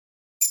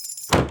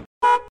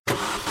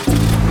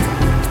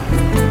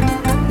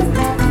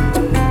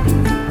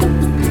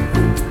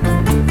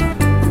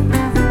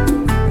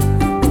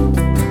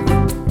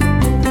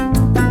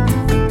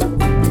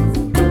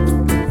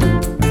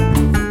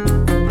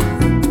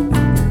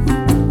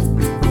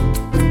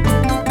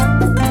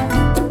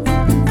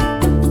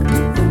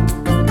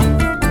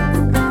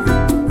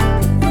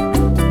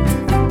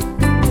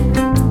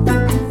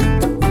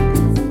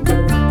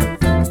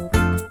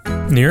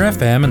Near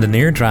FM and the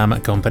Near Drama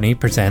Company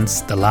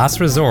presents The Last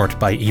Resort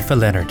by Aoife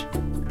Leonard.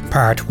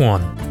 Part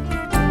 1.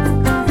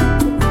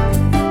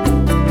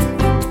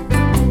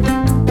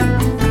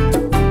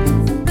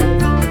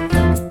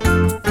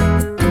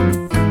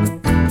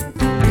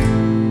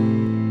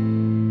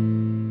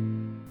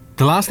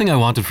 The last thing I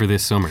wanted for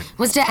this summer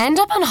was to end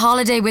up on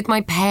holiday with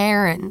my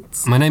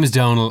parents. My name is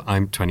Donal,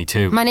 I'm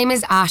 22. My name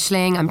is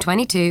Aisling, I'm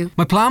 22.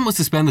 My plan was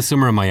to spend the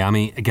summer in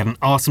Miami, get an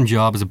awesome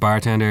job as a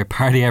bartender,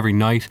 party every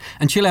night,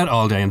 and chill out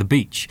all day on the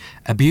beach.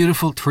 A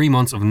beautiful 3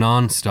 months of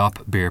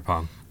non-stop beer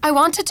pong. I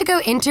wanted to go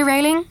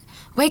interrailing,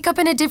 wake up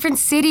in a different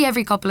city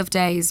every couple of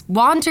days,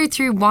 wander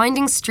through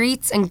winding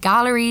streets and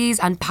galleries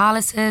and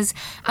palaces,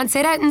 and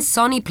sit out in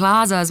sunny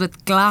plazas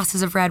with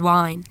glasses of red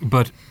wine.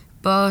 But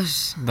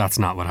that's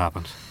not what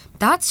happened.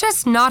 That's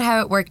just not how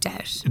it worked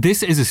out.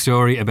 This is a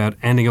story about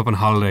ending up on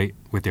holiday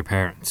with your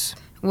parents.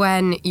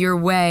 When you're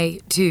way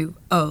too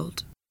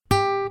old.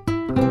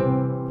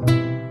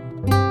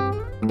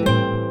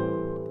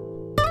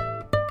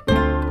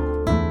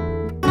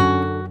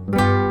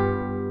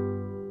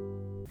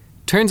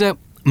 Turns out,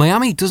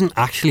 Miami doesn't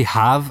actually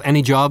have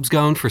any jobs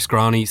going for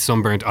scrawny,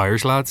 sunburnt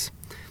Irish lads.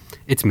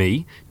 It's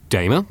me,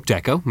 Damo,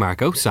 Deco,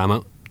 Marco,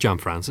 Samo, John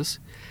Francis.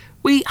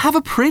 We have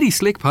a pretty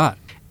slick pad.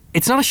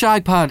 It's not a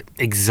shag pad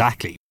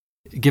exactly,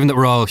 given that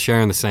we're all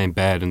sharing the same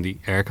bed and the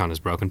aircon is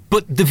broken.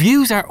 But the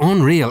views are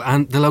unreal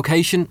and the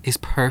location is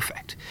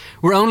perfect.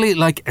 We're only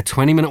like a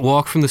 20-minute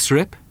walk from the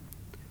strip.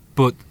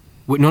 But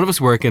with none of us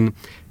working,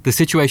 the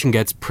situation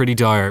gets pretty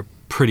dire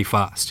pretty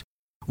fast.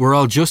 We're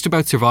all just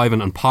about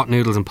surviving on pot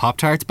noodles and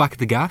Pop-Tarts back at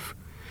the gaff.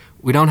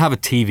 We don't have a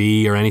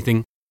TV or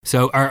anything,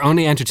 so our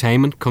only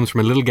entertainment comes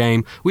from a little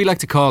game we like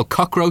to call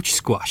Cockroach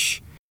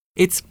Squash.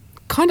 It's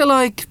kind of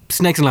like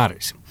Snakes and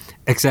Ladders,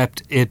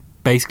 except it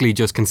basically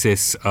just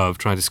consists of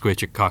trying to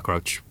squish a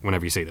cockroach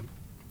whenever you see them.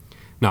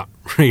 Not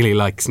really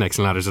like Snakes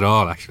and Ladders at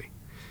all, actually.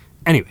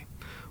 Anyway,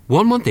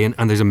 1 month in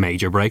and there's a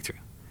major breakthrough.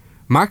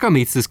 Marco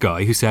meets this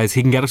guy who says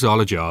he can get us all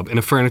a job in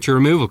a furniture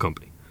removal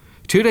company.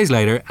 2 days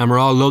later and we're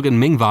all lugging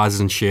Ming vases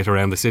and shit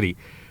around the city,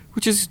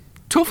 which is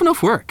tough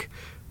enough work.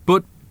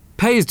 But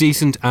pay is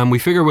decent and we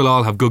figure we'll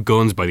all have good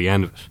guns by the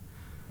end of it.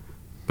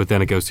 But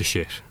then it goes to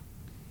shit.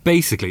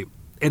 Basically,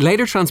 it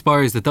later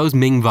transpires that those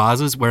Ming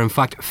vases were in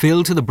fact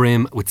filled to the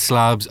brim with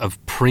slabs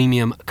of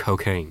premium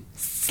cocaine.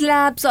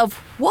 Slabs of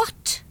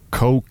what?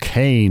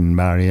 Cocaine,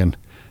 Marion.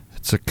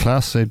 It's a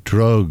classy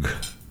drug.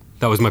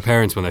 That was my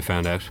parents when they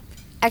found out.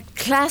 A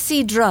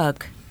classy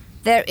drug?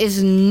 There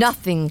is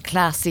nothing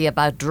classy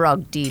about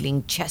drug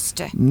dealing,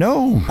 Chester.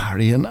 No,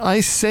 Marion,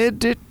 I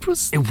said it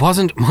was... It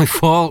wasn't my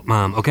fault,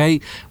 ma'am, okay?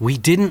 We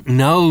didn't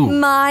know.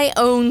 My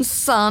own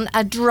son,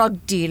 a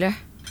drug dealer.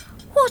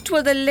 What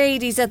will the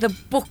ladies at the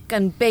Book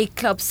and Bake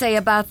Club say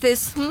about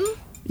this,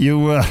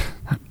 You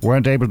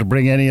weren't able to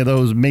bring any of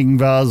those Ming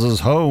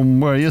vases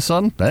home, were you,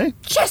 son, eh?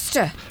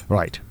 Chester!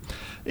 Right.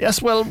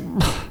 Yes, well,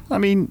 I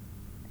mean,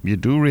 you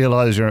do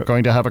realise you're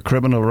going to have a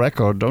criminal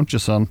record, don't you,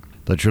 son?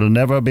 That you'll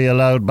never be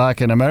allowed back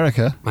in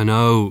America. I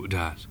know,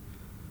 Dad.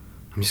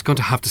 I'm just going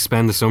to have to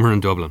spend the summer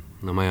in Dublin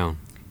on my own.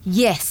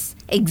 Yes,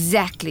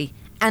 exactly.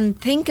 And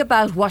think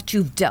about what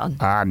you've done.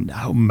 Ah,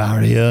 now,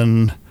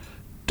 Marion.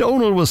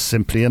 Donal was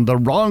simply in the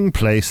wrong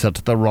place at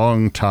the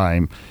wrong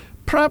time.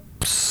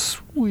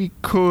 Perhaps we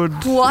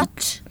could...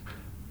 What?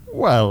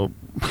 Well,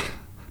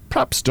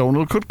 perhaps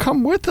Donal could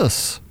come with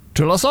us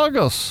to Los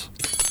Agos.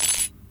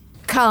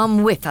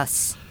 Come with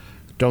us.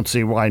 Don't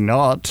see why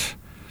not.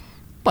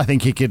 I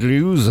think he could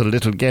use a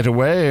little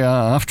getaway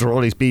after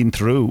all he's been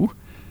through.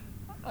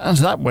 And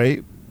that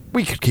way,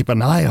 we could keep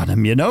an eye on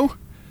him, you know?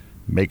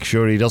 Make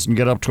sure he doesn't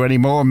get up to any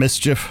more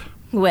mischief.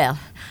 Well,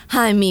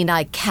 I mean,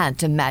 I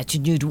can't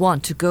imagine you'd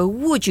want to go,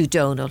 would you,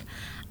 Donal?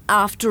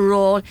 After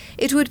all,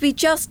 it would be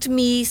just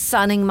me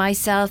sunning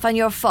myself and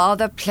your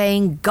father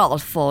playing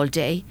golf all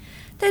day.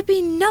 There'd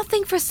be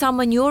nothing for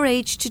someone your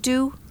age to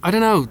do. I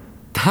don't know.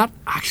 That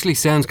actually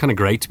sounds kind of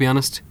great, to be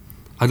honest.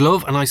 I'd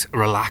love a nice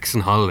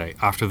relaxing holiday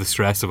after the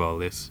stress of all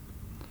this.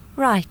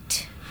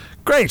 Right.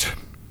 Great.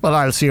 Well,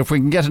 I'll see if we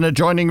can get an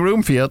adjoining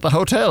room for you at the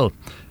hotel.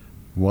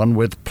 One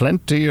with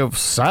plenty of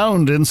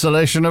sound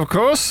insulation, of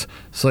course,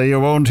 so you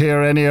won't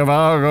hear any of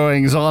our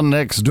goings on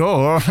next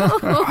door.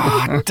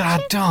 Oh,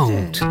 Dad,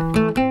 don't.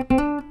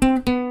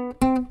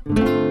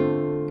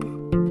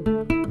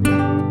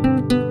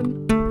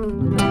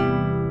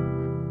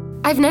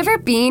 I've never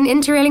been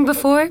interrailing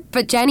before,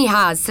 but Jenny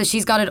has, so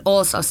she's got it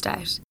all sussed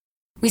out.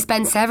 We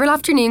spend several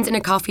afternoons in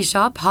a coffee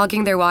shop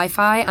hogging their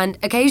Wi-Fi and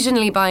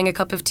occasionally buying a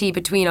cup of tea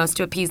between us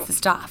to appease the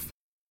staff.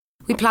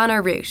 We plan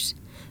our route.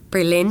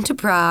 Berlin to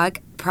Prague,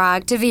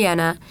 Prague to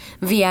Vienna,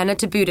 Vienna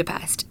to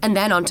Budapest, and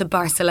then on to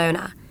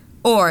Barcelona.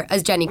 Or,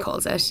 as Jenny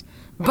calls it,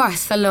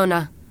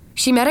 Barcelona.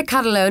 She met a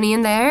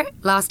Catalonian there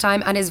last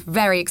time and is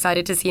very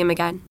excited to see him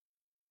again.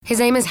 His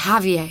name is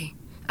Javier,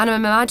 and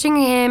I'm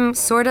imagining him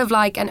sort of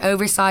like an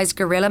oversized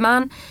gorilla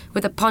man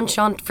with a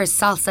penchant for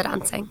salsa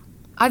dancing.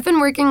 I've been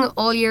working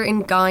all year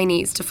in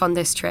Guyanese to fund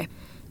this trip.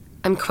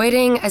 I'm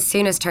quitting as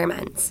soon as term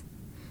ends.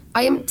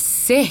 I am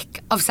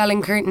sick of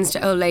selling curtains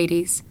to old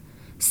ladies.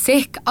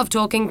 Sick of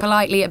talking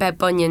politely about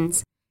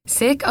bunions.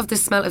 Sick of the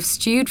smell of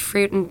stewed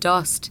fruit and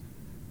dust.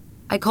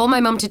 I call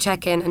my mum to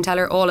check in and tell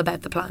her all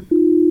about the plan.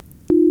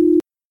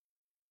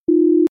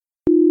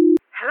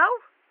 Hello?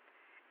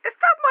 Is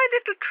that my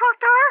little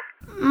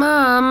trotter?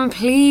 Mum,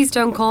 please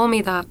don't call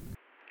me that.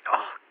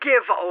 Oh,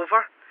 give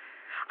over.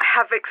 I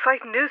have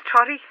exciting news,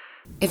 Trotty.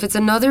 If it's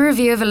another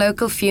review of a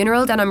local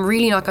funeral, then I'm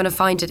really not going to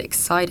find it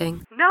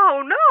exciting. No.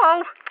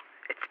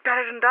 It's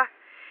better than that.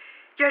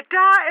 Your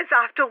dad is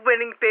after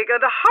winning big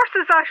and the horse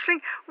is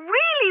actually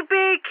really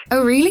big.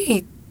 Oh,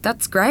 really?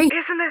 That's great.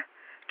 Isn't it?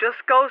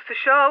 Just goes to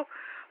show,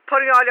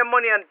 putting all your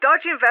money on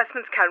dodgy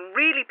investmts can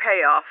really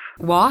pay off.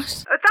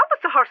 What? That was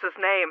the horse's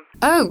name.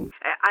 Oh,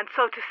 And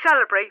so to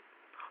celebrate,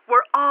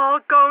 we're all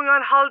going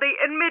on holiday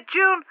in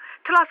mid-June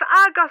to Las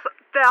Agos,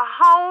 the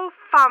whole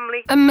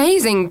family.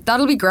 amazing.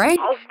 That'll be great.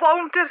 Oh,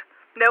 won't it?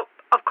 Now,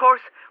 of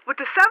course, with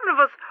the 7 of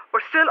us,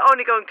 we're still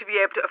only going to be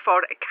able to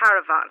afford a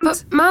caravan.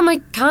 But, Mum, I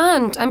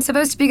can't. I'm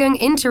supposed to be going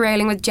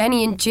interrailing with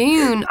Jenny in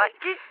June.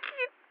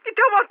 You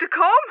don't want to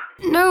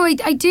come? No,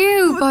 I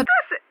do, but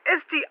This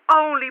is the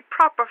only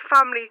proper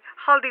family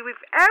holiday we've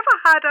ever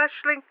had,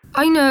 Aisling.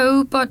 I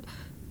know, but,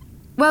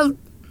 well,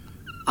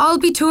 I'll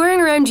be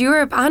touring around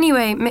Europe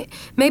anyway.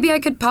 Maybe I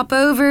could pop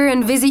over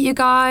and visit you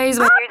guys.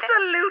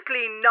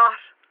 Absolutely not.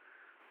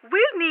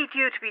 We'll need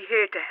you to be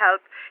here to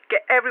help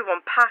get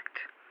everyone packed.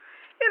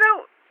 You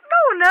know,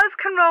 no one else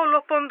can roll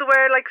up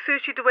underwear like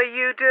sushi the way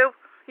you do.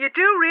 You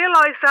do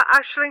realise that,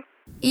 Aisling?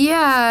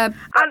 Yeah,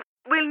 And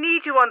we'll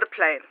need you on the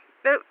plane.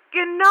 Now,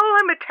 you know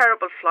I'm a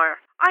terrible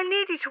flyer. I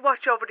need you to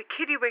watch over the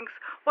kiddie winks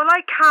while I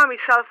calm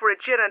myself with a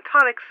gin and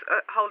tonics.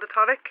 Hold a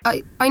tonic.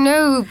 I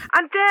know.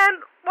 And then,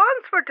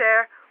 once we're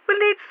there, we'll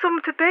need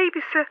someone to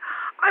babysit.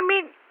 I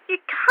mean, you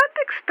can't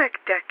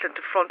expect Declan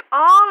to front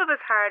all of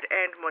his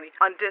hard-earned money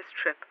on this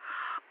trip,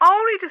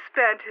 only to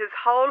spend his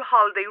whole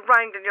holiday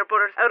wrangling your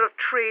brothers out of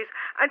trees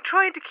and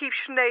trying to keep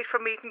Sinead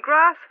from eating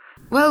grass.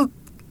 Well,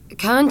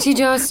 can't you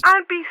just...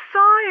 And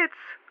besides,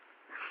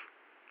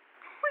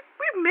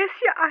 we miss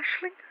you,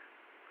 Aisling.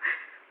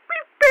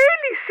 We've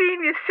barely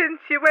seen you since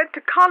you went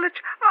to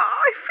college.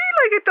 I feel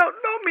like I don't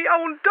know my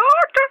own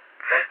daughter.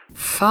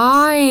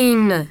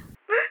 Fine.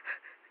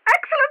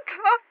 Excellent.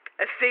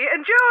 I'll see you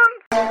in June.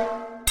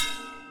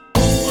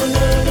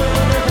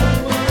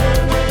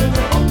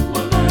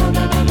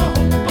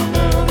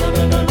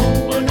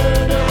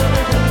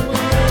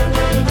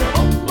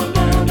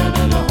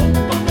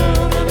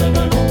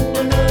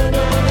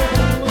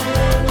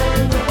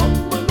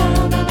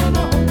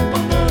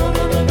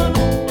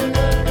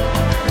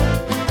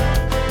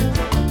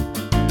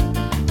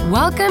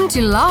 Welcome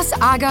to Los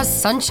Agos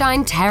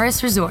Sunshine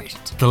Terrace Resort.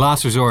 The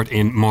last resort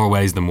in more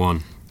ways than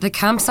one. The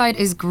campsite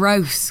is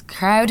gross,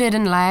 crowded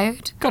and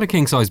loud. Got a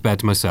king-size bed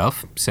to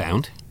myself.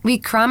 Sound. We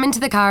cram into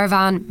the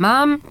caravan,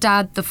 Mum,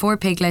 Dad, the 4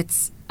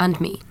 piglets, and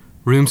me.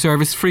 Room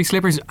service, free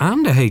slippers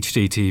and a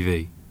HD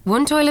TV.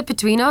 One toilet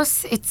between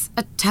us, it's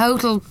a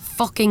total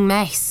fucking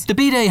mess. The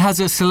bidet has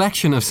a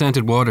selection of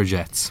scented water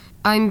jets.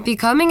 I'm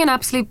becoming an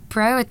absolute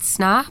pro at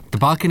Snap. The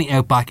balcony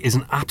out back is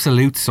an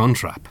absolute sun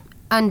trap.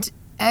 And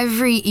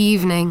every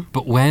evening,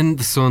 But when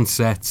the sun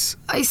sets,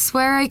 I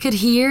swear I could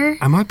hear...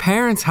 are my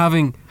parents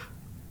having...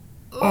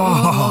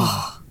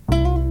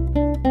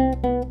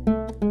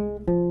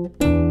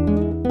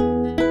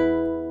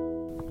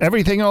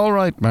 Everything all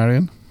right,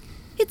 Marion?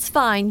 It's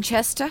fine,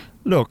 Chester.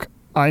 Look,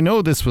 I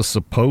know this was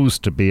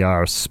supposed to be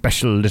our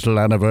special little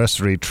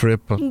anniversary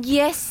trip.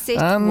 Yes, it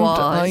And was.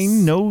 I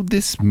know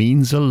this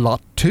means a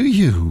lot to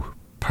you.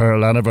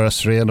 Pearl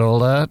anniversary and all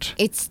that.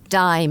 It's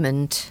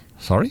diamond.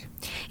 Sorry?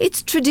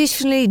 It's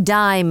traditionally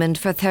diamond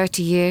for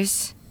 30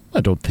 years.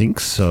 I don't think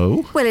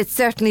so. Well, it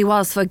certainly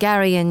was for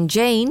Gary and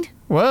Jane.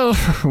 Well,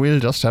 we'll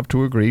just have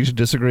to agree to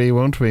disagree,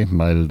 won't we,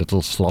 my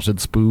little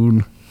slotted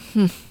spoon?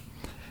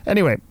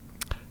 Anyway,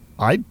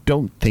 I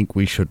don't think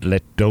we should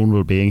let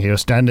Donal being here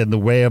stand in the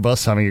way of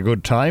us having a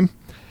good time.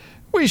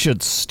 We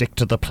should stick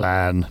to the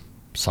plan.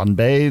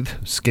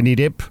 Sunbathe, skinny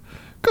dip,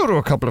 go to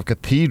a couple of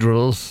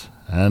cathedrals,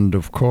 and,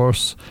 of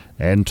course,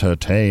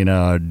 entertain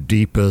our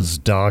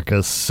deepest,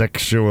 darkest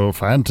sexual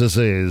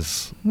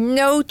fantasies.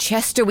 No,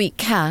 Chester, we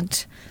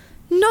can't.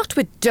 Not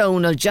with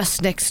Donal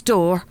just next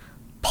door,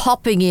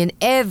 popping in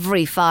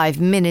every 5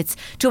 minutes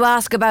to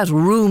ask about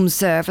room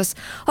service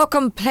or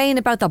complain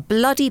about the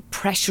bloody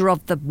pressure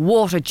of the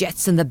water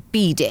jets in the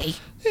bidet.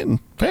 In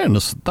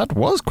fairness, that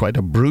was quite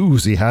a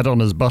bruise he had on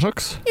his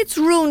buttocks. It's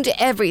ruined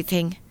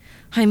everything.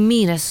 I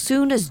mean, as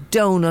soon as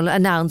Donal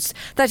announced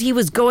that he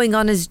was going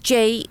on his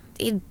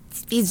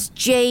It's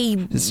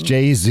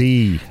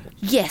Jay-Z.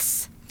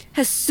 Yes.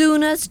 As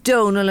soon as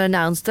Donal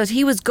announced that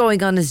he was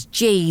going on his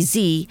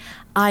Jay-Z,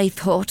 I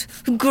thought,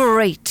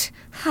 great,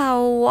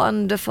 how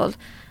wonderful.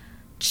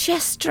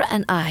 Chester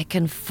and I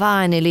can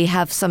finally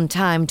have some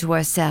time to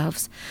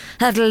ourselves.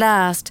 At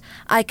last,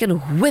 I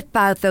can whip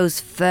out those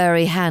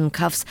furry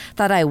handcuffs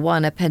that I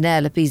won at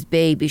Penelope's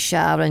baby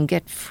shower and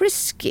get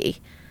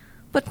frisky.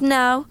 But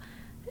now,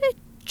 it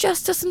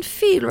just doesn't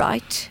feel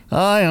right.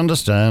 I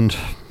understand.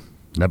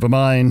 Never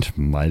mind,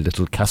 my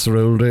little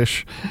casserole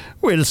dish.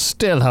 We'll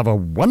still have a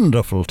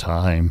wonderful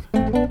time.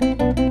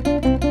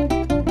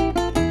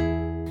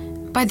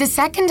 By the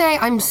second day,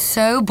 I'm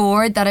so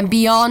bored that I'm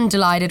beyond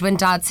delighted when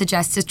Dad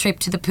suggests a trip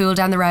to the pool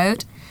down the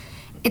road.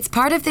 It's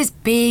part of this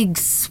big,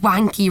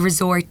 swanky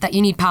resort that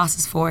you need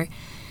passes for.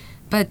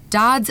 But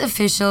Dad's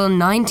official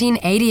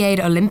 1988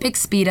 Olympic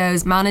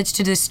Speedos managed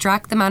to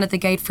distract the man at the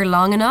gate for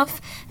long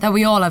enough that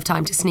we all have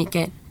time to sneak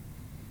in.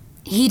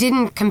 He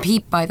didn't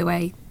compete, by the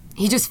way.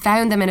 He just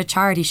found them in a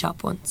charity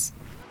shop once.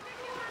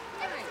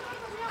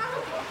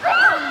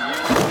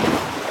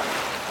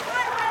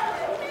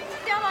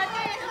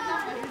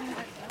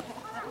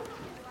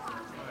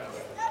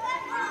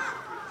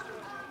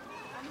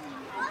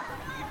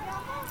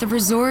 The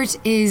resort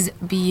is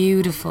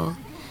beautiful.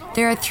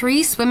 There are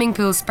 3 swimming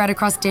pools spread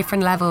across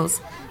different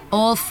levels,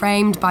 all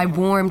framed by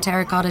warm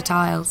terracotta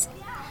tiles.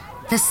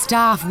 The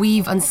staff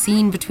weave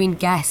unseen between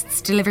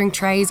guests, delivering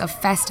trays of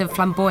festive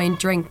flamboyant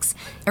drinks,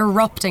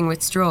 erupting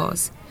with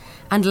straws,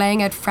 and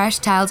laying out fresh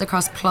towels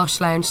across plush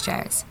lounge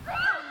chairs.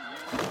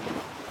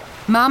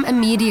 Mam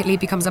immediately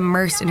becomes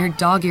immersed in her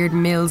dog-eared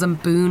Mills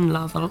and Boone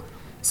novel,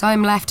 so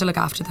I'm left to look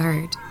after the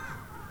herd.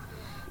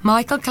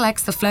 Michael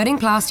collects the floating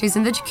plasters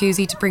in the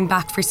jacuzzi to bring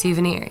back for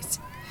souvenirs.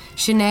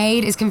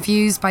 Sinead is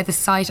confused by the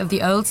sight of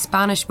the old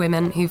Spanish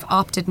women who've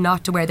opted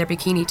not to wear their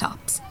bikini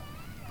tops.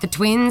 The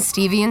twins,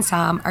 Stevie and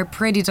Sam, are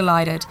pretty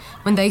delighted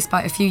when they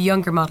spot a few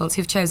younger models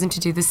who've chosen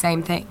to do the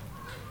same thing.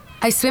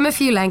 I swim a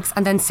few lengths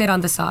and then sit on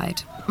the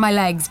side, my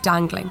legs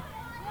dangling.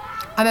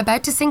 I'm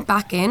about to sink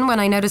back in when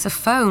I notice a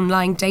phone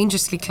lying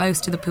dangerously close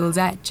to the pool's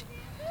edge.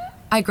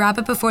 I grab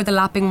it before the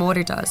lapping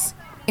water does,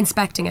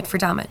 inspecting it for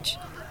damage.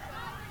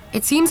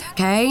 It seems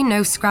okay,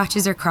 no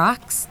scratches or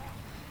cracks.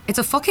 It's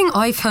a fucking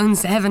iPhone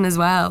 7 as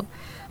well.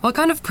 What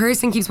kind of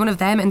person keeps one of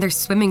them in their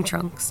swimming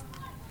trunks?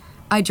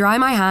 I dry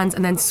my hands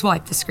and then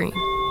swipe the screen. Ladies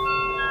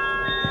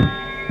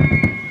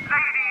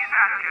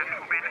and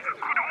gentlemen,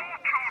 could all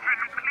children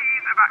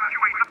please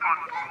evacuate the fun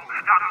pool?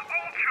 That's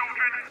all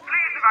children,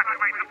 please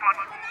evacuate the fun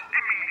pool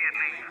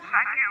immediately.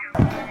 Thank you.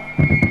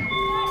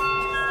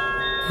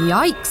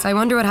 Yikes, I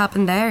wonder what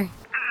happened there.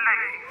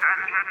 Ladies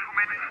and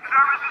gentlemen,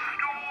 there is a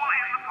stool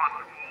in the fun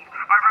pool.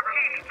 I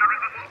repeat, there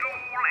is a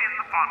stool in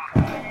the fun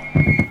pool.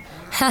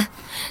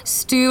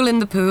 Stool in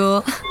the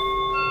pool. Ladies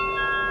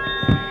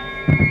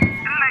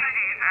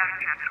and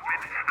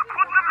gentlemen,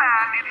 could the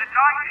man in the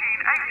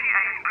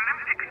 1988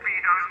 Olympic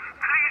Speedos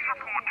please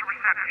report to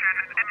reception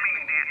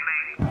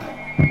immediately?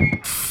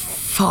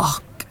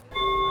 Fuck.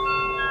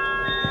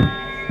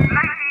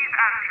 Ladies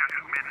and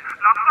gentlemen,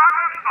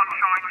 Lazaro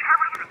Sunshine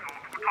Terrace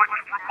Resort would like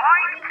to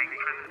remind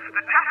patrons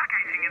that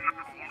defecating in the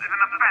pool is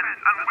an offence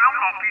and will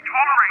not be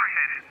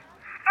tolerated.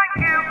 Thank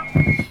you.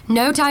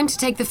 No time to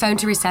take the phone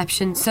to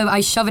reception, so I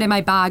shove it in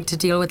my bag to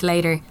deal with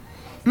later.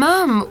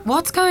 Mum,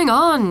 what's going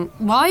on?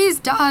 Why is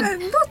Dad...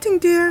 Nothing,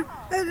 dear.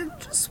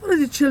 Just one of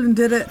the children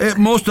did it. It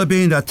must have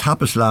been that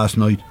tapas last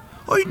night.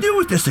 I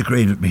knew it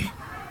disagreed with me.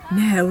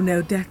 Now,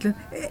 Declan.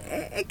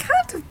 It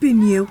can't have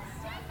been you.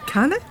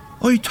 Can it?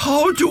 I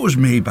told you it was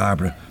me,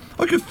 Barbara.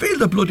 I could feel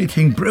the bloody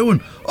thing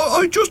brewing.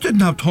 I just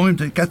didn't have time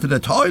to get to the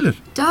toilet.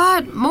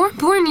 Dad, more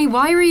importantly,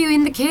 why were you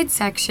in the kids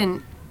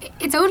section?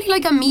 It's only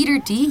like a metre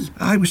deep.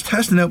 I was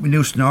testing out my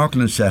new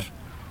snorkeling set.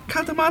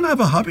 Can't a man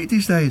have a hobby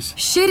these days?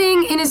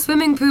 Shitting in a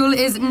swimming pool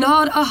is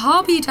not a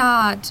hobby,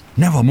 Dad.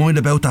 Never mind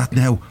about that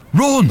now.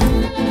 Run!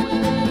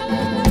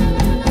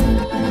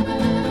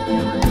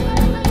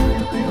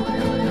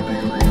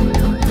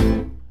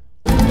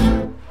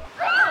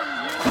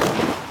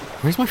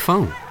 Where's my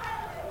phone?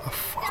 Oh,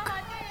 fuck.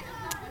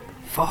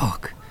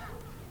 Fuck.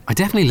 I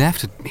definitely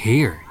left it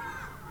here.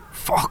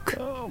 Fuck.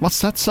 What's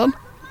that, son?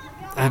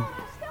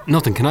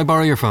 Nothing. Can I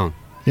borrow your phone?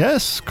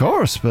 Yes, of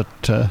course, but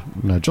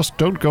now just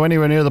don't go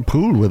anywhere near the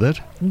pool with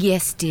it.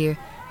 Yes, dear.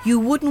 You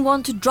wouldn't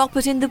want to drop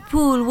it in the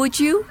pool, would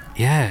you?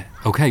 Yeah,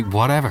 okay,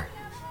 whatever.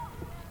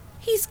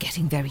 He's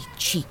getting very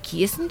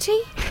cheeky, isn't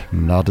he?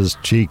 Not as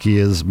cheeky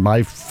as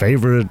my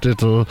favourite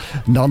little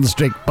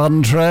non-stick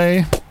bun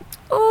tray.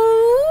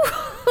 Oh!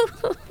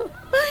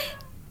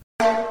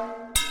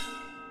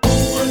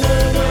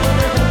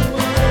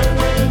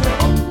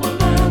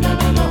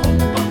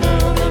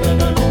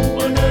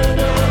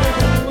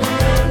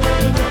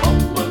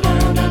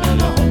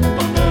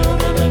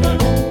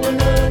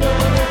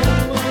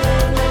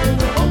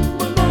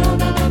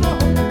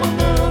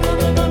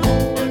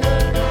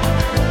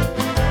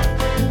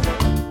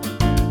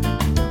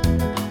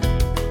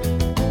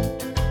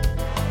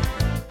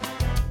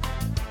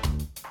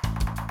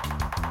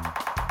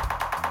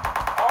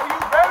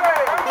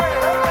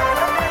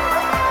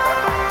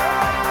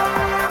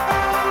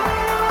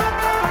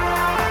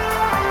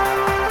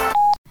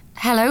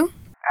 Hello? Hello?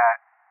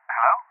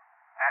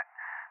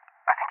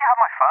 I think you have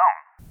my phone.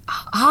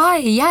 Hi,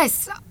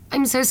 yes.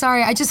 I'm so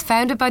sorry. I just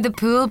found it by the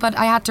pool, but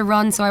I had to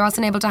run, so I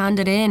wasn't able to hand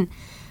it in.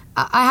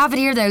 I have it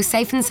here, though,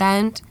 safe and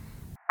sound.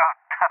 Oh,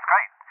 that's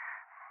great.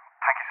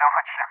 Thank you so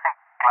much. I'm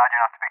glad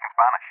you're not speaking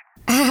Spanish.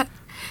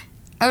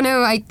 Oh,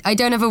 no, I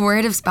don't have a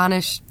word of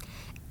Spanish.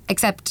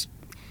 Except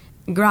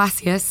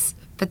Gracias,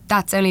 but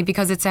that's only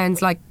because it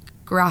sounds like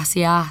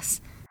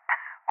gracias.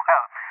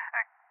 Well,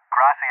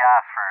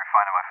 gracias for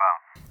finding my phone.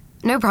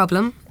 No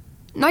problem.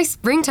 Nice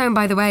ringtone,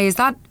 by the way. Is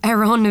that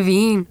Aaron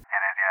Naveen? It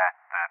is, yeah,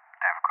 the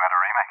David Guetta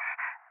remix.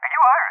 Are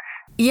you Irish?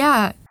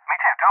 Yeah, Me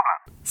too,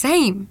 Dublin.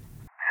 same.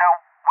 So,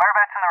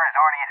 whereabouts in the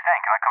resort are you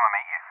staying? Can I come and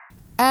meet you?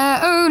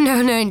 Oh, no,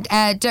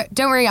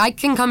 don't worry, I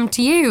can come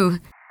to you.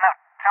 No,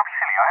 don't be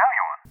silly, I owe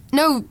you one.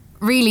 No,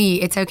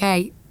 really, it's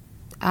okay.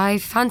 I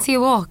fancy a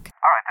walk.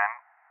 Alright then,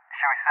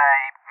 shall we say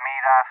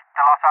meet at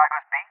the Los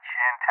Agos beach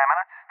in 10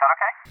 minutes? Is that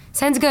okay?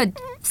 Sounds good.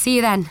 See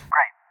you then.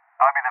 Great.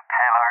 I'll be the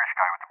pale Irish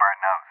guy with the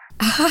burnt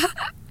nose.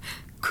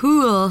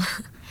 Cool.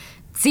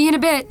 See you in a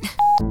bit.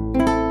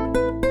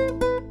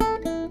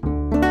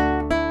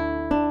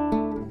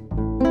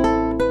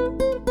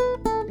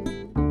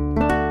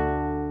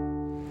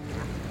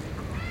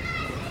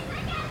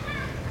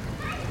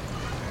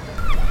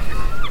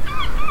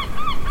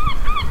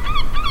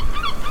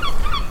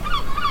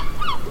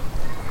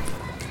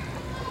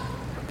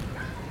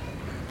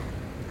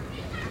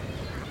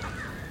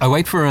 I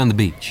wait for her on the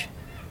beach.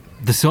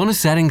 The sun is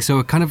setting, so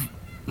it kind of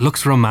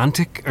looks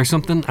romantic or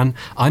something, and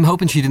I'm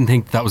hoping she didn't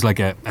think that was like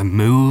a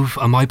move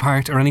on my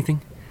part or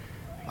anything.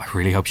 I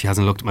really hope she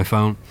hasn't looked at my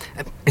phone.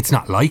 It's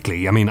not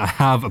likely. I mean, I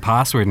have a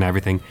password and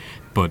everything,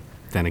 but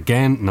then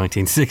again,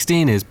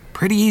 1916 is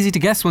pretty easy to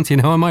guess once you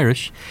know I'm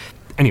Irish.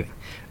 Anyway,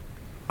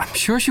 I'm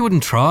sure she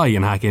wouldn't try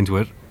and hack into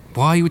it.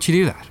 Why would she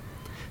do that?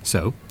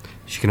 So,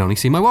 she can only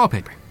see my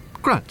wallpaper.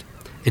 Grant.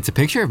 It's a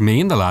picture of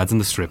me and the lads in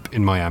the strip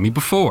in Miami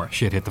before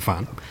shit hit the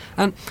fan.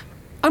 And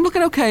I'm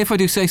looking okay if I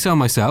do say so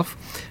myself.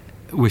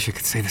 Wish I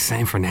could say the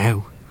same for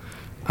now.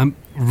 I'm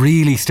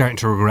really starting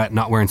to regret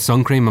not wearing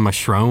sun cream on my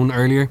Shrone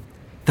earlier.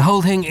 The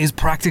whole thing is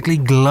practically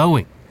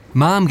glowing.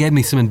 Mom gave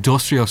me some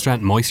industrial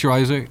strength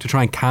moisturiser to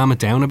try and calm it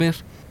down a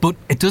bit, but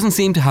it doesn't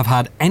seem to have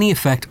had any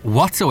effect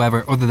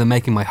whatsoever other than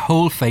making my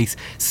whole face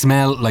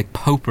smell like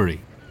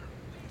potpourri.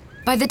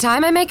 By the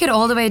time I make it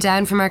all the way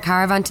down from our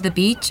caravan to the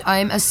beach,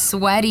 I'm a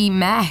sweaty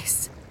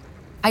mess.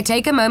 I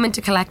take a moment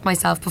to collect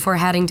myself before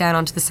heading down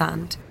onto the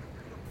sand.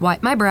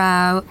 Wipe my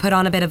brow, put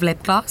on a bit of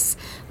lip gloss,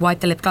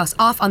 wipe the lip gloss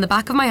off on the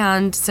back of my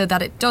hand so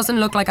that it doesn't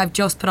look like I've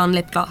just put on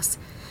lip gloss.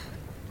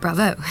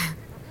 Bravo.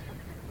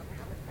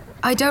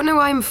 I don't know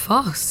why I'm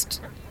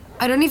fussed.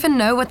 I don't even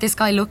know what this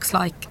guy looks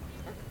like.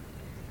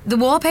 The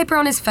wallpaper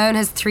on his phone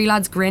has 3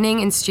 lads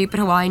grinning in stupid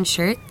Hawaiian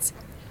shirts.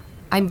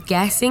 I'm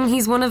guessing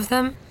he's one of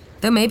them,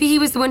 though maybe he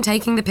was the one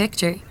taking the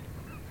picture.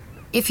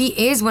 If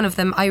he is one of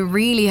them, I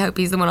really hope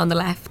he's the one on the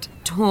left,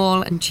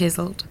 tall and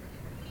chiseled.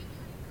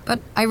 But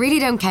I really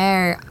don't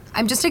care.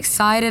 I'm just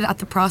excited at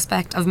the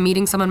prospect of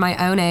meeting someone my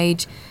own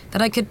age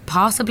that I could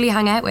possibly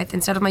hang out with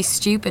instead of my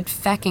stupid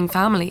fecking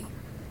family.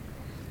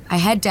 I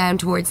head down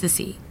towards the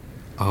sea.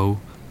 Oh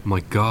my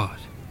god.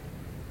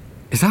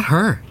 Is that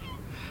her?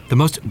 The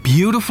most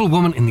beautiful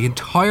woman in the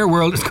entire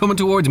world is coming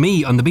towards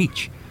me on the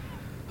beach.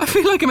 I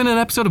feel like I'm in an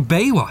episode of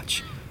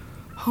Baywatch.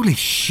 Holy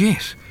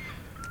shit.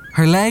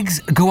 Her legs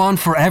go on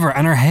forever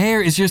and her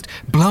hair is just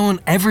blowing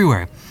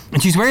everywhere.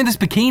 And she's wearing this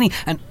bikini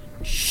and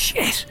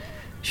shit,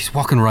 she's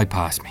walking right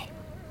past me.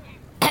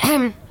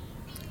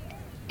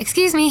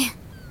 Excuse me.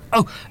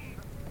 Oh,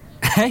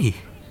 hey.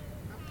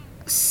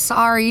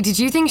 Sorry, did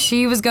you think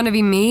she was going to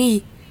be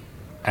me?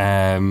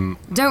 Don't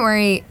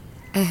worry.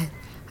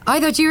 I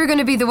thought you were going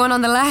to be the one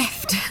on the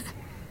left.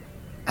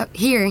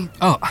 Here.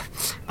 Oh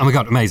my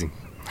god, amazing.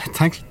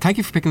 Thank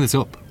you for picking this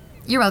up.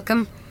 You're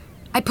welcome.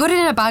 I put it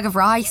in a bag of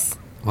rice.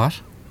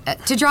 What?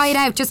 To dry it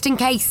out, just in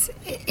case.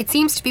 It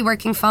seems to be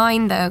working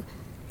fine, though.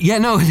 Yeah,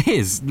 no, it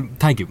is.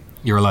 Thank you.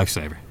 You're a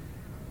lifesaver.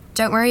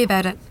 Don't worry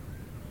about it.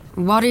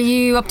 What are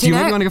you up to Do you now?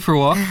 really want to go for a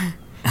walk?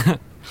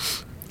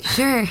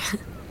 Sure.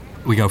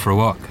 We go for a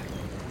walk.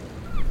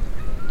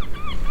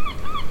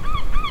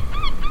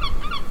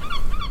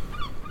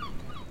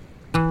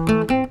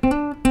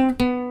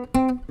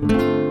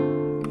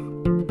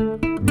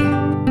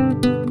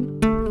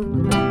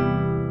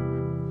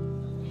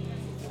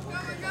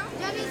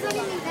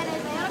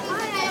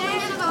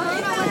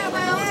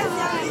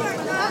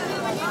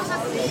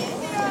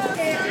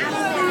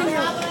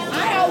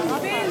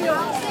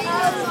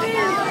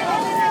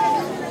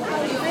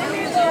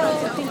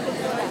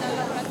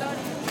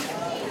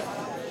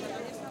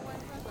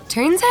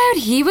 Turns out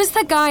he was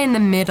the guy in the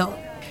middle.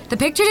 The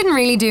picture didn't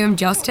really do him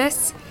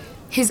justice.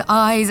 His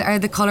eyes are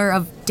the colour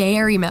of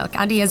dairy milk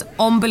and he has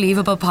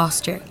unbelievable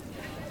posture.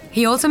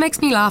 He also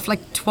makes me laugh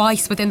like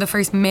twice within the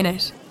first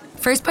minute.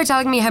 First by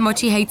telling me how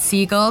much he hates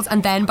seagulls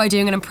and then by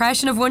doing an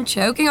impression of one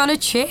choking on a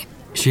chip.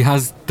 She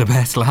has the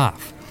best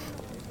laugh.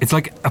 It's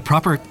like a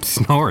proper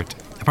snort,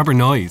 a proper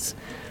noise.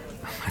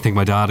 I think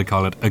my dad would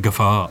call it a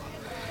guffaw.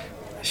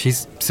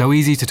 She's so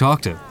easy to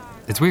talk to.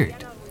 It's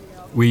weird.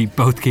 We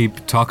both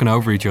keep talking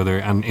over each other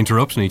and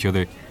interrupting each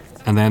other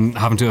and then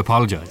having to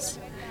apologise.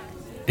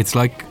 It's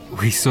like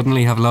we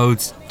suddenly have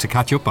loads to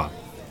catch up on.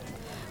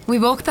 We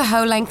walk the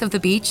whole length of the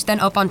beach, then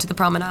up onto the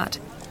promenade.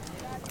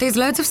 There's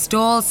loads of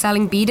stalls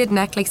selling beaded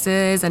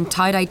necklaces and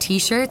tie-dye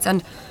t-shirts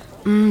and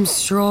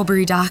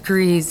strawberry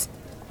daiquiris.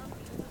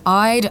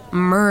 I'd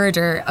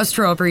murder a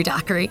strawberry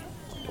daiquiri.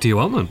 Do you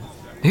want one?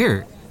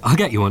 Here, I'll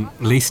get you one.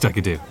 Least I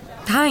could do.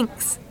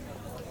 Thanks.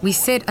 We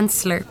sit and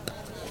slurp.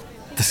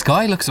 The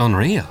sky looks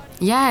unreal.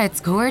 Yeah, it's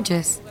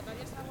gorgeous.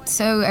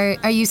 So,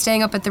 are you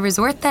staying up at the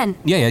resort then?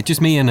 Yeah,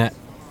 just me and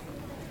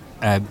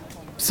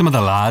some of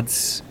the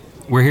lads.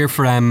 We're here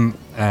for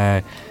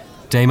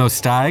Damo's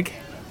stag.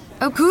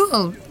 Oh,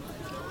 cool.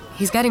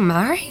 He's getting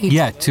married.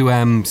 Yeah, to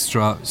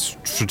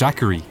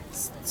Stradacary.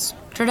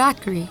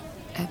 Stradacary.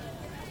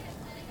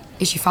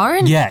 Is she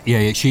foreign? Yeah.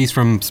 She's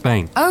from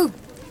Spain. Oh,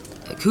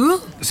 cool.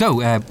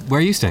 So, where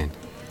are you staying?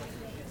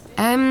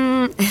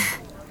 I'm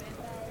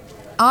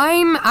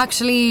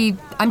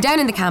down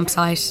in the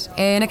campsite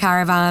in a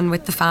caravan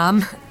with the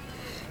fam.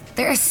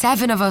 There are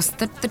 7 of us.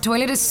 The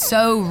toilet is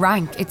so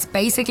rank. It's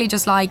basically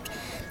just like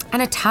an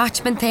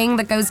attachment thing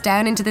that goes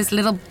down into this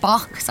little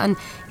box, and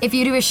if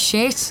you do a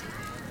shit,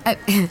 a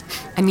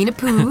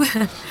poo,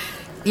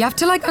 you have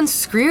to like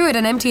unscrew it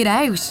and empty it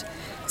out.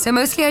 So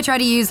mostly I try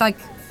to use like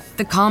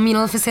the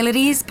communal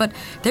facilities, but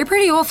they're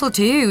pretty awful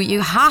too.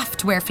 You have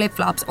to wear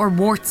flip-flops or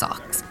wart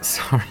socks.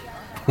 Sorry,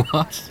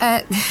 what?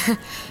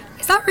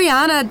 Is that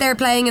Rihanna they're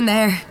playing in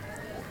there?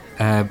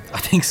 I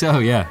think so,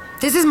 yeah.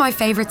 This is my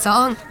favourite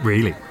song.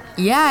 Really?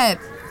 Yeah.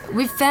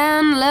 We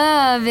found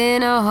love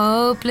in a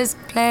hopeless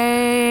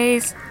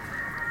place.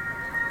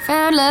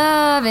 Found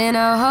love in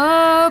a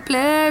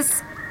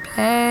hopeless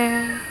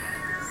place.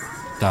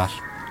 That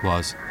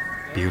was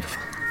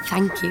beautiful.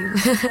 Thank you.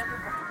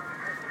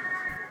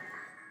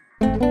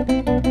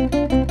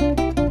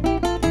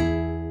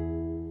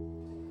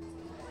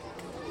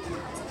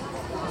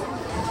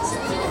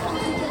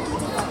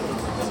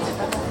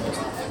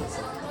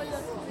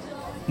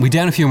 We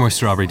down a few more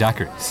strawberry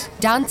daiquiris.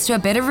 Dance to a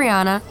bit of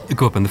Rihanna.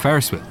 Go up in the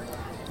Ferris wheel.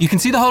 You can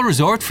see the whole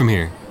resort from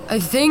here. I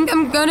think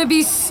I'm gonna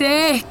be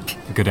sick.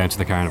 Go down to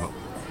the carnival.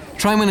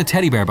 Try and win a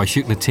teddy bear by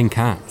shooting at tin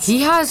cans.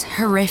 He has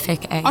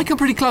horrific aim. I come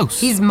pretty close.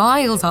 He's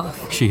miles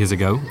off. She has a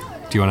go.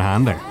 Do you want a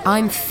hand there?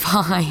 I'm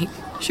fine.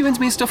 She wins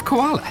me a stuffed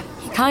koala.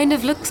 He kind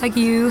of looks like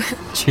you.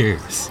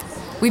 Cheers.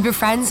 We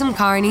befriend some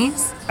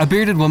carnies. A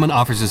bearded woman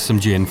offers us some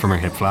gin from her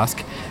hip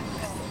flask,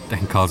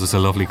 then calls us a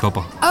lovely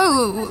couple.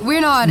 Oh,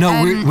 we're not.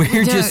 No,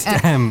 we're just.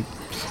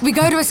 We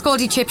go to a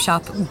Scaldy chip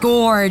shop,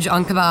 gorge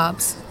on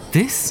kebabs.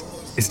 This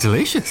is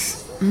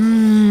delicious.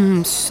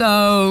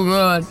 So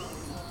good.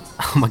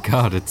 Oh my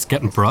god, it's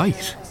getting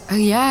bright. Oh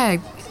yeah.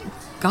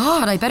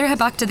 God, I better head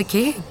back to the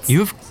kids. You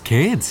have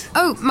kids?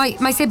 Oh,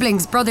 my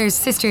siblings, brothers,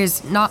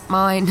 sisters, not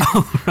mine.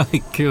 Oh,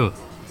 right, cool.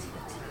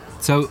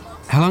 So,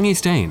 how long are you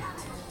staying?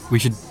 We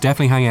should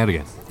definitely hang out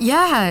again.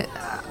 Yeah,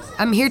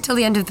 I'm here till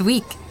the end of the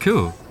week.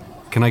 Cool.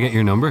 Can I get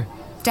your number?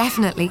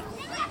 Definitely.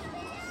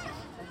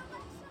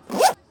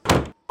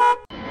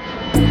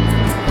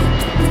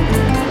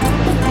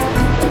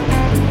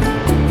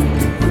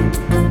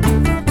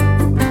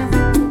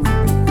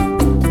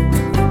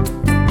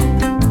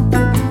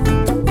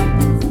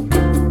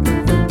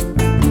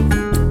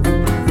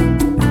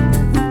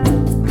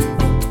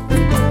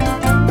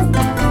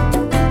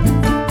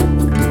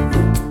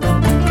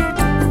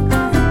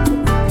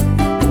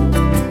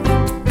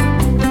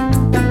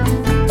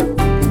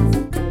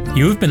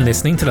 You've been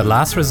listening to The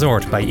Last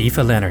Resort by Aoife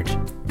Leonard.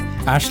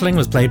 Aisling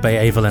was played by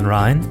Evelyn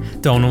Ryan,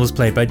 Donal was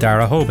played by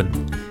Dara Hoban,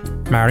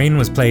 Marion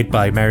was played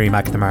by Mary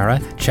McNamara,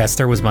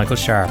 Chester was Michael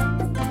Sharp,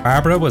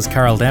 Barbara was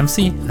Carol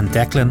Dempsey, and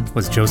Declan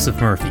was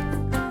Joseph Murphy.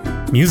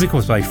 Music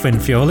was by Finn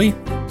Fioli,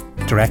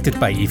 directed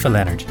by Aoife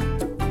Leonard.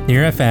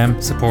 Near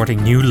FM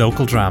supporting new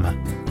local drama.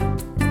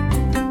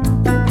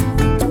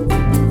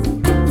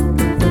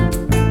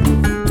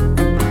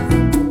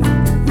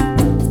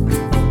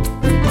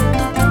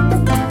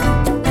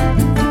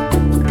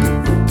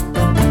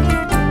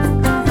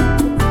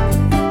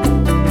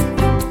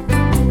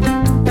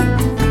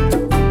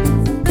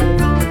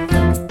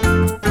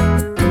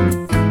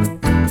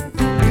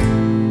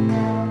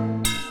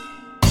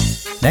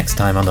 Next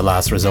time on The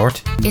Last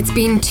Resort. It's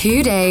been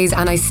 2 days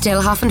and I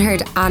still haven't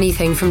heard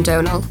anything from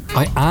Donal.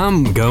 I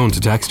am going to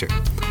text her.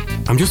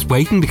 I'm just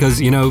waiting because,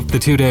 you know, the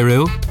 2-day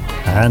rule.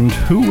 And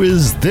who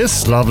is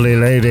this lovely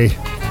lady?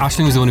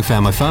 Aisling was the one who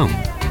found my phone.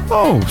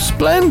 Oh,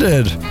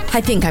 splendid. I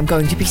think I'm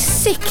going to be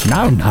sick.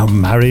 Now,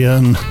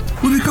 Marion.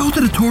 Will we go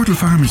to the turtle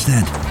farm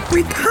instead?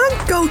 We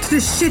can't go to the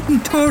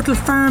shitting turtle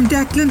farm,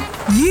 Declan.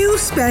 You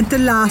spent the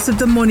last of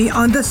the money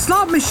on the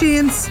slot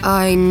machines.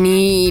 I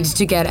need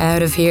to get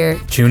out of here.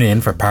 Tune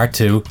in for part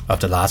 2 of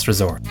The Last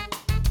Resort.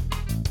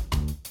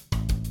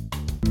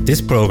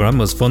 This programme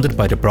was funded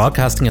by the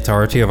Broadcasting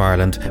Authority of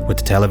Ireland with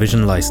the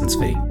television licence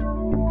fee.